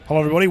Hello,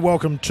 everybody.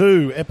 Welcome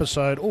to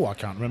episode... Oh, I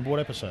can't remember what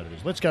episode it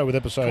is. Let's go with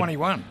episode...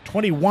 21.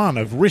 21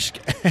 of Risk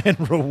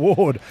and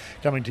Reward,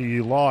 coming to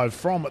you live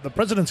from the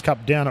President's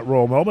Cup down at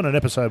Royal Melbourne, an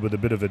episode with a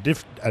bit of a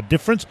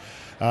difference,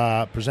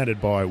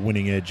 presented by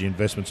Winning Edge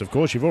Investments, of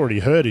course. You've already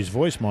heard his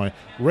voice, my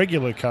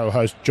regular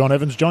co-host, John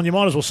Evans. John, you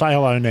might as well say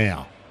hello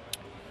now.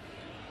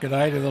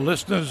 G'day to the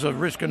listeners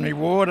of Risk and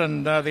Reward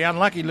and the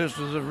unlucky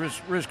listeners of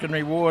Risk and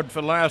Reward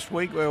for last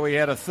week, where we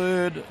had a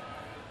third,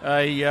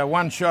 a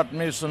one-shot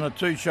miss and a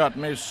two-shot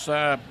miss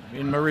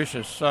in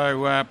Mauritius. So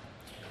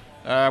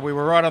we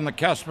were right on the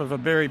cusp of a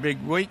very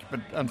big week, but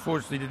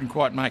unfortunately didn't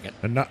quite make it.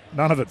 And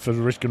none of it for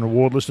the Risk and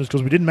Reward listeners,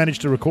 because we didn't manage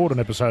to record an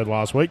episode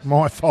last week.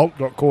 My fault,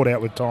 got caught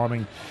out with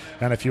timing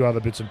and a few other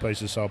bits and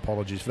pieces, so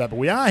apologies for that. But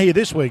we are here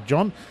this week,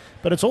 John,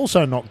 but it's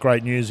also not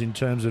great news in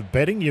terms of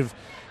betting. You've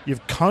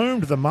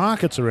combed the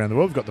markets around the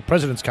world. We've got the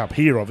President's Cup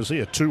here,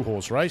 obviously, a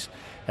two-horse race,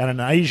 and an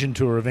Asian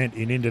Tour event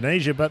in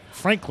Indonesia, but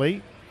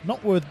frankly,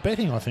 not worth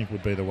betting, I think,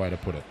 would be the way to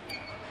put it.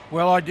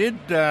 Well, I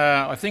did,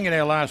 I think in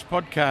our last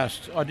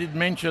podcast, I did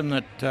mention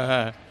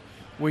that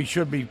we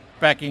should be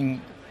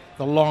backing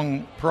the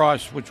long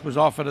price, which was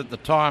offered at the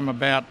time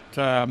about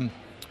the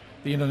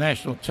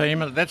international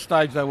team. At that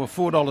stage, they were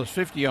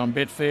 $4.50 on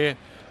Betfair.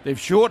 They've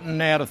shortened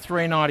now to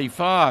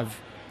 $3.95,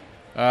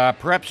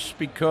 perhaps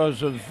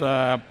because of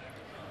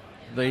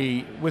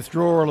the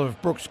withdrawal of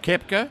Brooks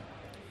Koepka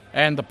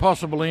and the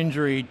possible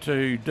injury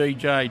to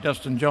DJ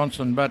Dustin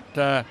Johnson.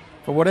 But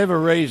for whatever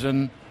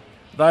reason,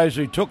 those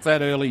who took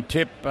that early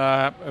tip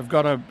have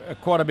got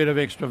quite a bit of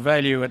extra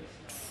value at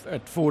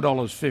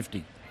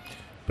 $4.50.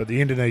 But the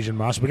Indonesian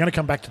Masters, we're going to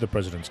come back to the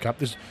President's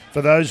Cup.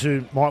 For those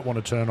who might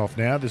want to turn off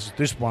now, this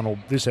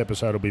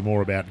episode will be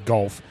more about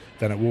golf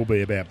than it will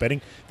be about betting.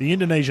 The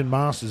Indonesian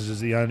Masters is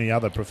the only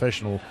other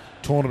professional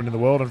tournament in the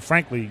world, and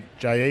frankly,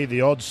 JE,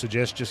 the odds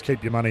suggest just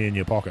keep your money in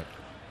your pocket.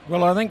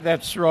 Well, I think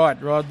that's right,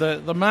 Rod.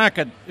 The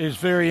market is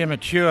very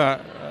immature.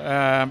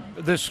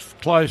 This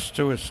close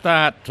to a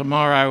start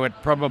tomorrow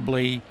at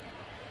probably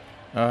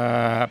 2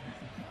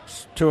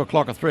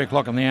 o'clock or 3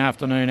 o'clock in the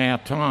afternoon our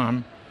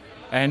time.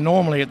 And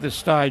normally at this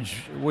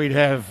stage we'd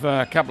have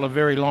a couple of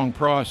very long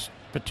price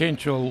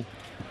potential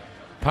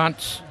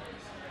punts.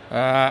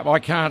 I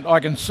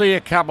can see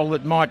a couple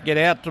that might get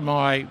out to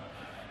my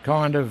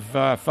kind of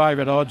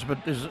favourite odds,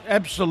 but there's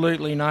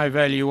absolutely no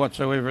value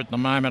whatsoever at the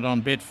moment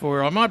on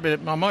Bet4. I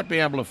might have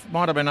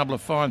been able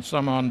to find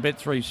some on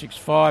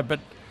Bet365, but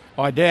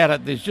I doubt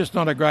it. There's just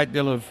not a great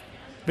deal of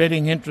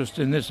betting interest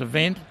in this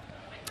event.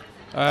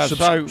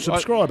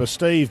 Subscriber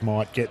Steve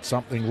might get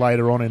something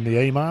later on in the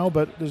email,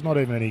 but there's not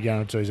even any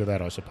guarantees of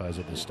that, I suppose,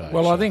 at this stage.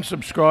 Well, I think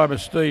subscriber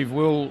Steve I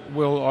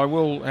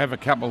will have a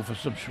couple for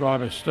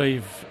subscriber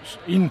Steve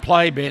in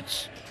play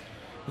bets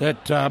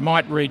that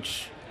might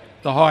reach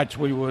the heights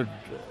we would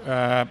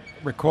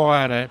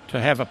require to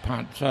have a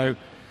punt. So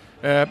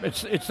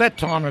it's that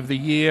time of the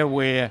year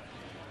where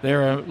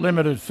there are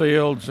limited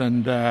fields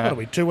and... what are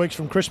we, 2 weeks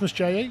from Christmas,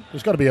 JE?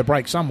 There's got to be a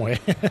break somewhere.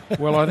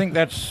 Well, I think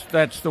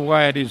that's the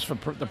way it is for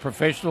the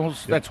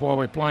professionals. Yep. That's why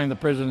we're playing the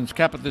President's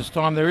Cup at this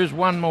time. There is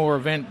one more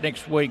event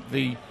next week,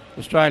 the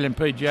Australian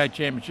PGA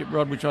Championship,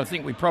 Rod, which I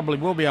think we probably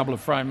will be able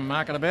to frame a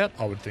market about.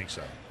 I would think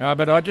so.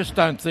 But I just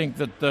don't think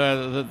that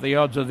the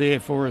odds are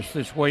there for us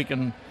this week,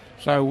 and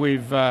so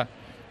we've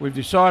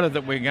decided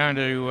that we're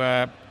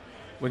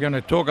going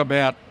to talk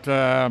about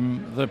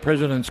the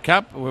President's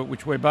Cup,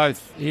 which we're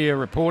both here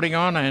reporting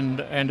on,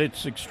 and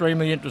it's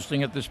extremely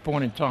interesting at this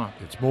point in time.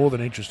 It's more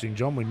than interesting,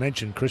 John. We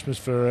mentioned Christmas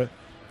for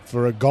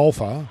a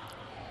golfer.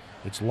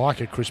 It's like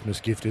a Christmas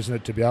gift, isn't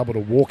it, to be able to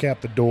walk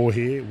out the door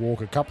here,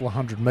 walk a couple of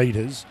 100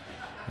 metres,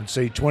 and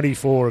see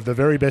 24 of the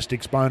very best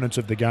exponents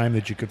of the game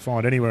that you could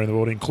find anywhere in the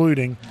world,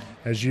 including,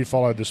 as you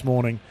followed this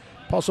morning,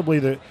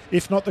 possibly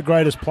if not the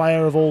greatest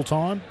player of all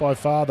time, by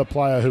far the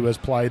player who has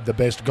played the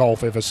best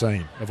golf ever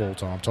seen of all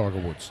time, Tiger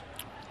Woods.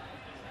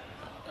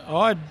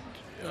 I've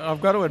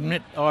got to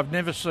admit, I've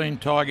never seen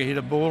Tiger hit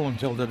a ball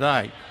until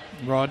today,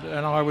 Rod,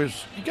 and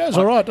He goes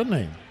all right, doesn't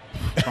he?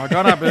 I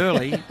got up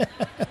early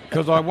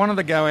because I wanted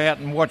to go out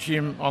and watch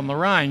him on the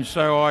range.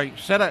 So I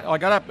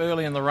got up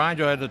early in the range.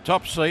 I had the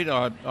top seat.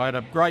 I had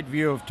a great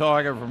view of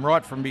Tiger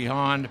from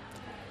behind,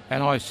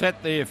 and I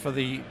sat there for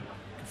the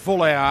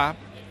full hour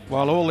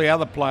while all the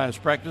other players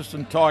practiced,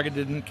 and Tiger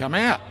didn't come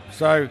out.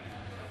 So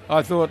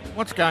I thought,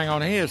 what's going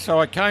on here? So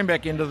I came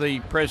back into the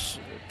press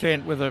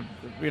tent with a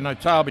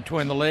tail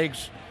between the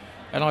legs,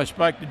 and I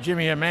spoke to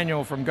Jimmy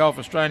Emanuel from Golf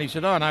Australia, and he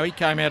said, oh no, he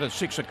came out at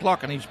 6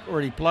 o'clock and he's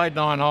already played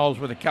 9 holes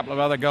with a couple of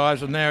other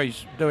guys, and now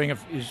he's doing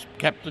his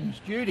captain's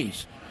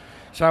duties.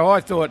 So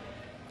I thought,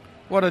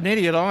 what an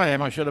idiot I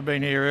am. I should have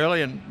been here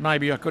early, and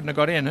maybe I couldn't have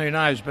got in, who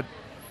knows. But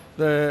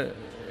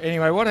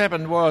anyway, what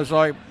happened was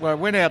I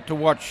went out to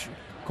watch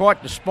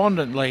quite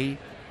despondently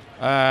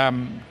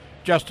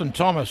Justin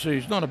Thomas,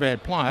 who's not a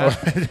bad player.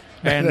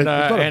 And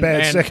not a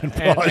bad second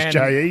prize,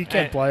 JE. He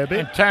can play a bit.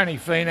 And Tony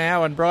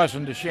Finau and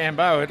Bryson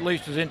DeChambeau, at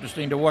least as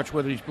interesting to watch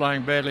whether he's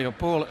playing badly or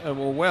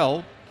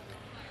well.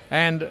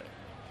 And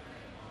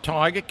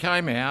Tiger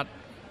came out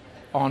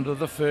onto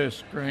the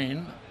first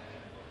green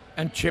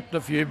and chipped a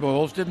few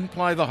balls. Didn't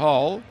play the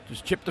hole,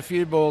 just chipped a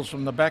few balls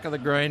from the back of the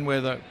green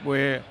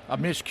where a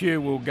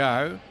miscue will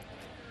go.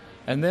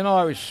 And then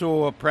I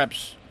saw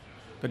perhaps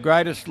the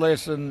greatest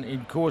lesson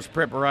in course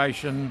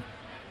preparation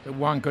that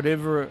one could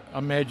ever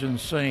imagine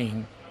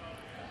seeing.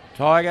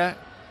 Tiger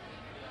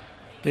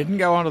didn't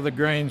go onto the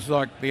greens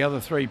like the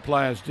other three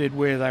players did,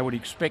 where they would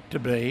expect to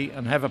be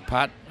and have a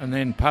putt and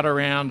then putt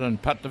around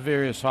and putt to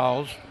various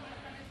holes.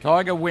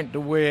 Tiger went to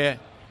where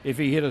if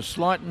he hit a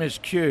slight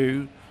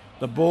miscue,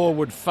 the ball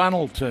would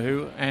funnel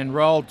to and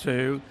roll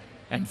to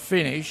and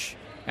finish,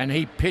 and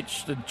he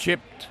pitched and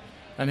chipped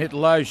and hit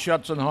low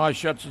shots and high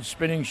shots and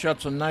spinning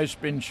shots and no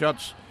spin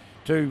shots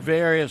to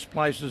various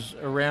places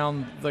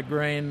around the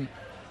green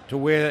to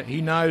where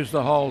he knows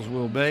the holes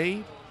will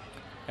be.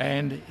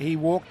 And he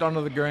walked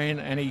onto the green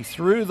and he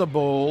threw the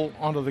ball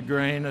onto the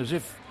green as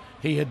if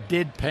he had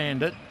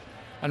deadpanned it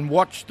and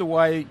watched the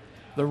way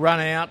the run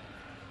out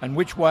and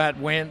which way it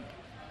went.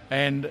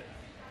 And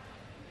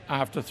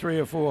after 3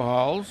 or 4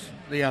 holes,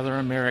 the other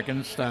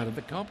Americans started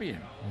to copy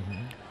him.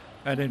 Mm-hmm.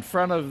 And in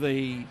front of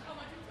the,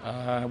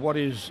 what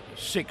is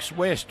 6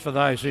 West, for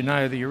those who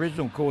know the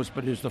original course,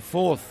 but is the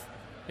 4th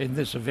in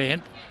this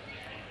event,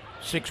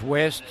 6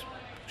 West,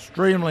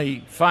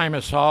 extremely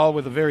famous hole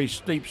with a very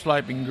steep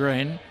sloping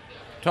green.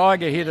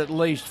 Tiger hit at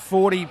least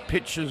 40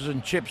 pitches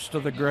and chips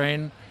to the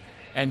green,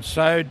 and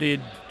so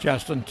did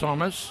Justin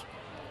Thomas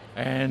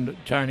and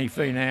Tony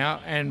Finau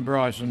and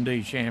Bryson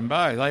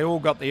DeChambeau. They all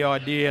got the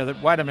idea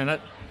that, wait a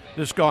minute,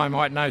 this guy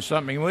might know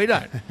something we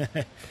don't.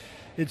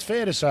 It's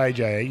fair to say,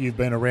 J.E., you've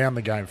been around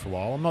the game for a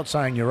while. I'm not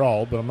saying you're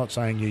old, but I'm not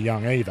saying you're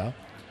young either.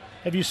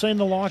 Have you seen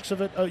the likes of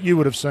it? You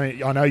would have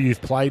seen, I know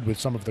you've played with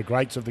some of the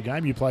greats of the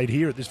game. You played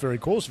here at this very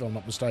course, if I'm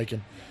not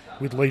mistaken,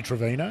 with Lee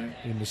Trevino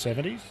in the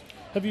 70s.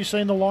 Have you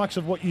seen the likes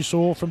of what you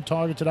saw from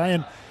Tiger today?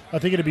 And I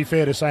think it'd be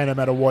fair to say no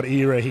matter what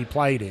era he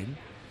played in,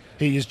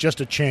 he is just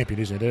a champion,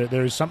 isn't he?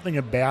 There is something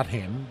about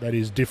him that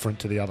is different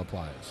to the other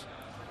players.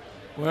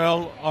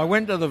 Well, I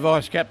went to the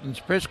vice-captain's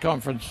press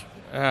conference,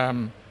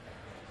 and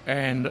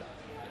the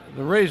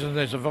reason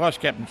there's a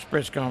vice-captain's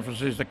press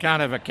conference is they can't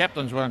have a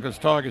captain's one because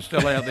Tiger's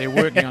still out there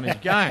working on his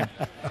game.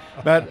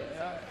 But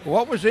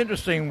what was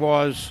interesting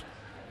was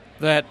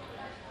that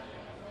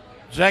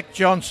Zach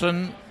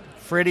Johnson,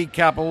 Freddie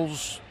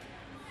Couples,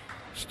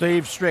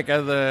 Steve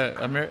Stricker,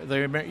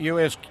 the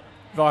US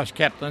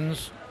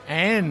vice-captains,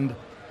 and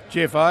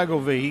Jeff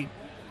Ogilvy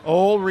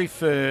all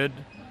referred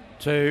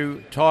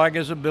to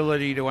Tiger's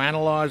ability to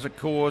analyse a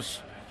course,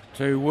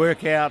 to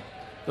work out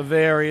the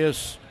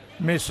various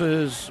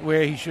misses,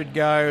 where he should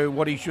go,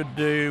 what he should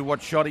do,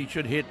 what shot he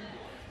should hit,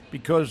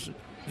 because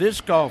this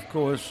golf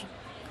course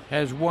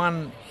has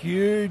one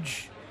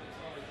huge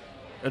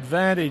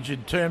advantage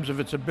in terms of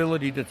its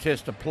ability to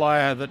test a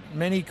player that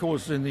many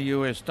courses in the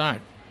US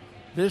don't.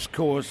 This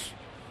course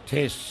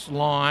tests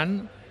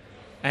line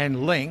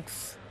and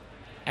length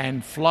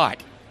and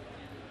flight.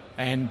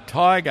 And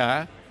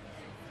Tiger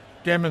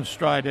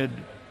demonstrated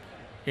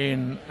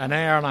in an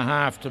hour and a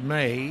half to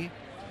me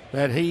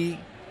that he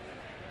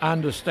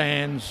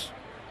understands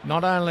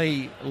not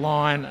only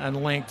line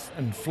and length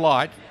and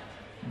flight,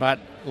 but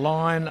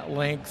line,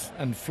 length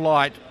and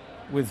flight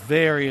with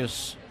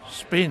various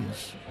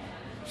spins.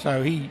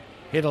 So he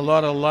hit a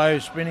lot of low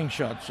spinning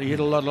shots, he hit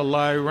a lot of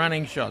low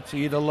running shots,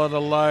 he hit a lot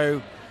of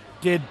low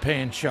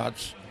deadpan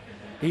shots,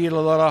 he hit a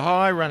lot of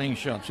high running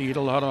shots, he hit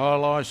a lot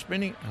of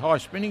high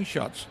spinning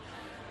shots.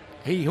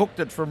 He hooked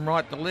it from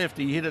right to left,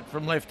 he hit it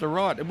from left to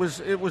right. It was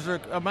a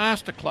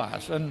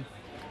masterclass, and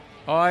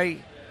I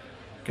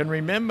can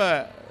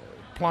remember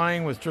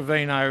playing with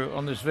Trevino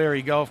on this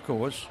very golf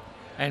course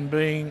and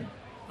being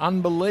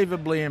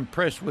unbelievably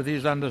impressed with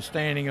his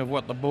understanding of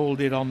what the ball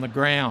did on the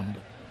ground.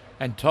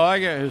 And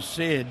Tiger has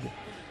said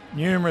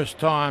numerous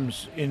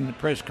times in the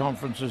press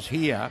conferences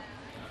here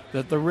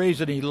that the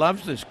reason he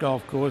loves this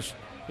golf course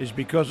is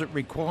because it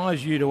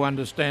requires you to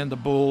understand the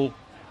ball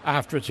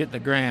after it's hit the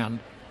ground.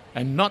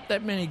 And not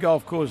that many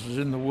golf courses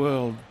in the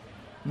world,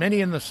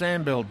 many in the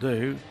Sandbelt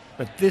do,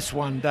 but this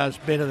one does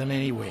better than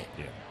anywhere.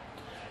 Yeah.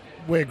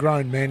 We're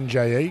grown men,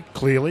 J.E.,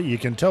 clearly, you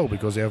can tell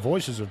because our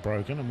voices have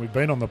broken and we've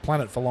been on the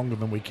planet for longer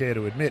than we care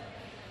to admit.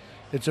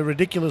 It's a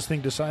ridiculous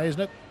thing to say,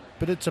 isn't it?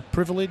 But it's a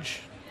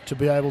privilege to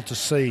be able to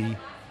see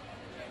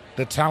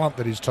the talent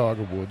that is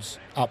Tiger Woods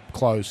up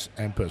close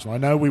and personal. I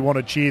know we want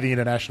to cheer the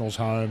internationals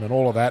home and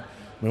all of that.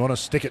 We want to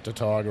stick it to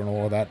Tiger and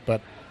all of that,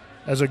 but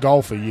as a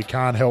golfer, you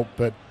can't help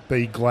but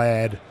be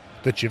glad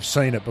that you've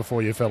seen it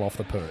before you fell off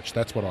the perch.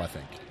 That's what I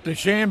think.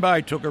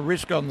 DeChambeau took a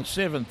risk on the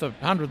 7th, a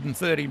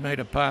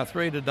 130-metre par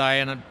 3 today,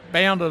 and it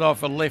bounded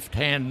off a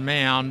left-hand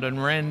mound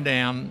and ran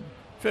down,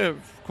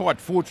 quite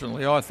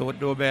fortunately, I thought,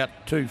 to about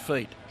 2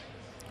 feet.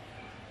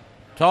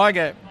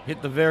 Tiger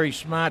hit the very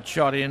smart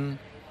shot in,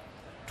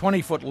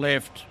 20 foot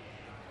left,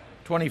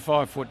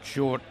 25 foot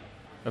short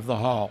of the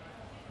hole.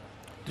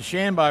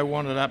 DeChambeau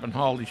wanted up and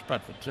hold his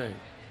putt for 2.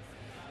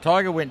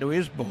 Tiger went to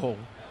his ball,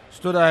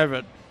 stood over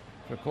it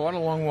for quite a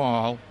long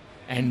while,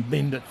 and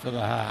binned it for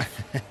the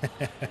half.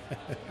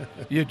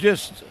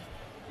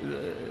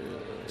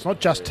 It's not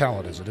just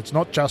talent, is it? It's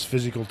not just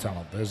physical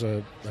talent. There's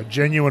a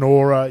genuine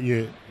aura.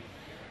 It's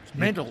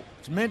mental.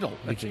 It's mental.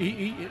 I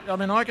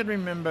can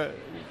remember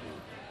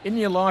in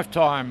your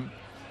lifetime,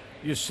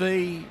 you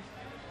see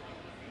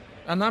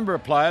a number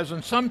of players,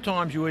 and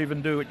sometimes you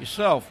even do it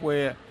yourself,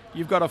 where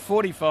you've got a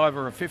 45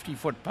 or a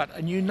 50-foot putt,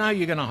 and you know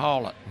you're going to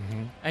hole it,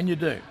 and you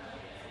do.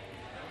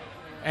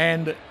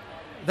 And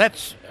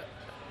that's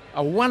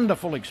a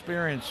wonderful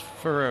experience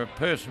for a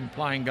person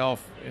playing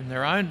golf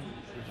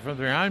from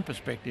their own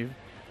perspective.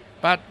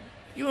 But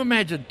you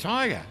imagine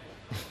Tiger.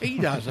 He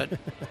does it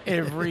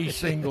every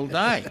single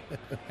day,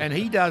 and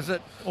he does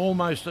it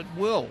almost at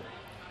will.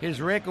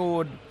 His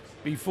record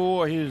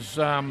before his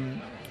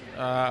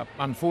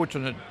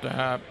unfortunate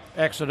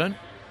accident,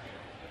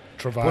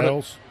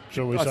 travails,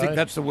 shall we say? I think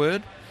that's the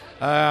word.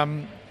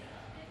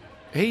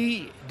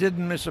 He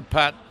didn't miss a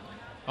putt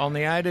on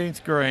the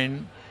 18th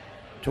green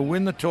to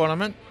win the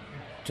tournament,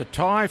 to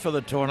tie for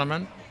the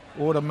tournament,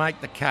 or to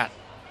make the cut.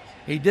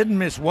 He didn't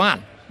miss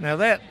one. Now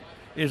that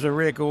is a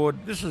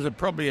record. This is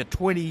probably a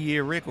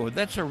 20-year record.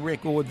 That's a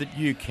record that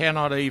you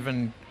cannot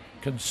even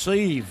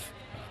conceive.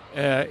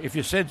 If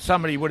you said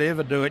somebody would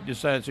ever do it, you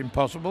say it's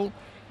impossible.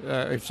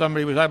 If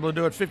somebody was able to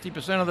do it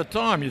 50% of the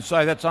time, you'd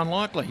say that's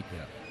unlikely.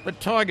 Yeah. But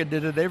Tiger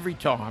did it every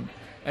time.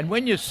 And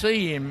when you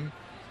see him,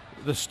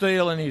 the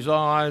steel in his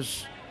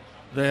eyes,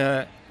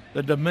 the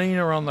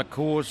demeanour on the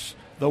course,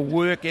 the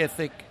work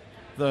ethic,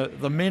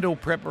 the mental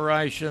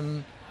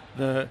preparation,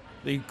 the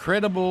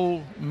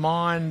incredible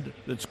mind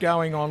that's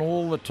going on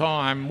all the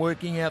time,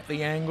 working out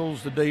the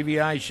angles, the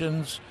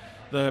deviations,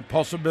 the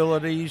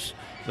possibilities,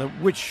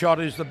 which shot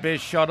is the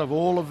best shot of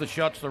all of the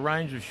shots,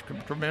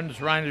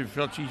 tremendous range of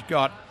shots he's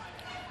got.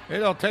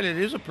 And I'll tell you, it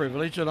is a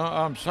privilege, and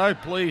I'm so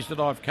pleased that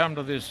I've come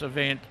to this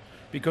event,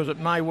 because it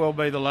may well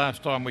be the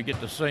last time we get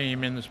to see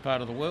him in this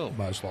part of the world.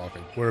 Most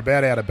likely. We're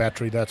about out of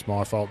battery. That's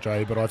my fault,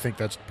 Jay, but I think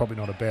that's probably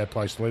not a bad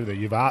place to leave there.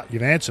 You've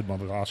answered my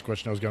last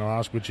question I was going to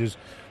ask, which is,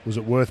 was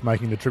it worth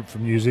making the trip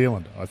from New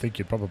Zealand? I think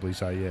you'd probably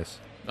say yes.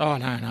 Oh,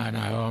 no.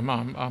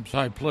 I'm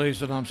so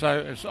pleased, and I'm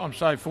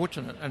so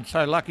fortunate and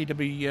so lucky to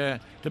be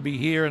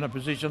here in a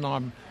position.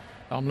 I'm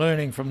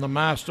learning from the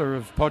master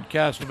of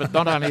podcasts, but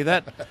not only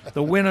that,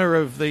 the winner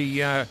of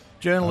the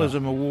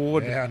Journalism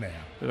Award. Now.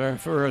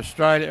 For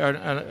Australia,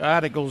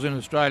 articles in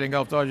Australian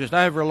Golf Digest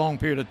over a long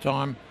period of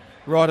time.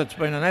 Right, it's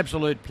been an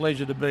absolute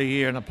pleasure to be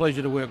here and a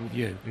pleasure to work with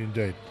you.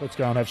 Indeed. Let's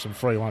go and have some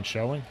free lunch,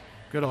 shall we?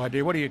 Good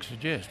idea. What do you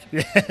suggest?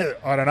 Yeah,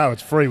 I don't know.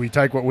 It's free. We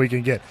take what we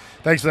can get.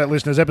 Thanks for that,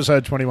 listeners.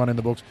 Episode 21 in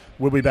the books.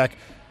 We'll be back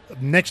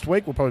next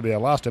week. Will probably be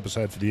our last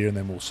episode for the year, and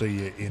then we'll see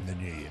you in the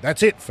new year.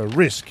 That's it for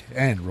Risk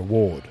and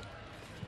Reward.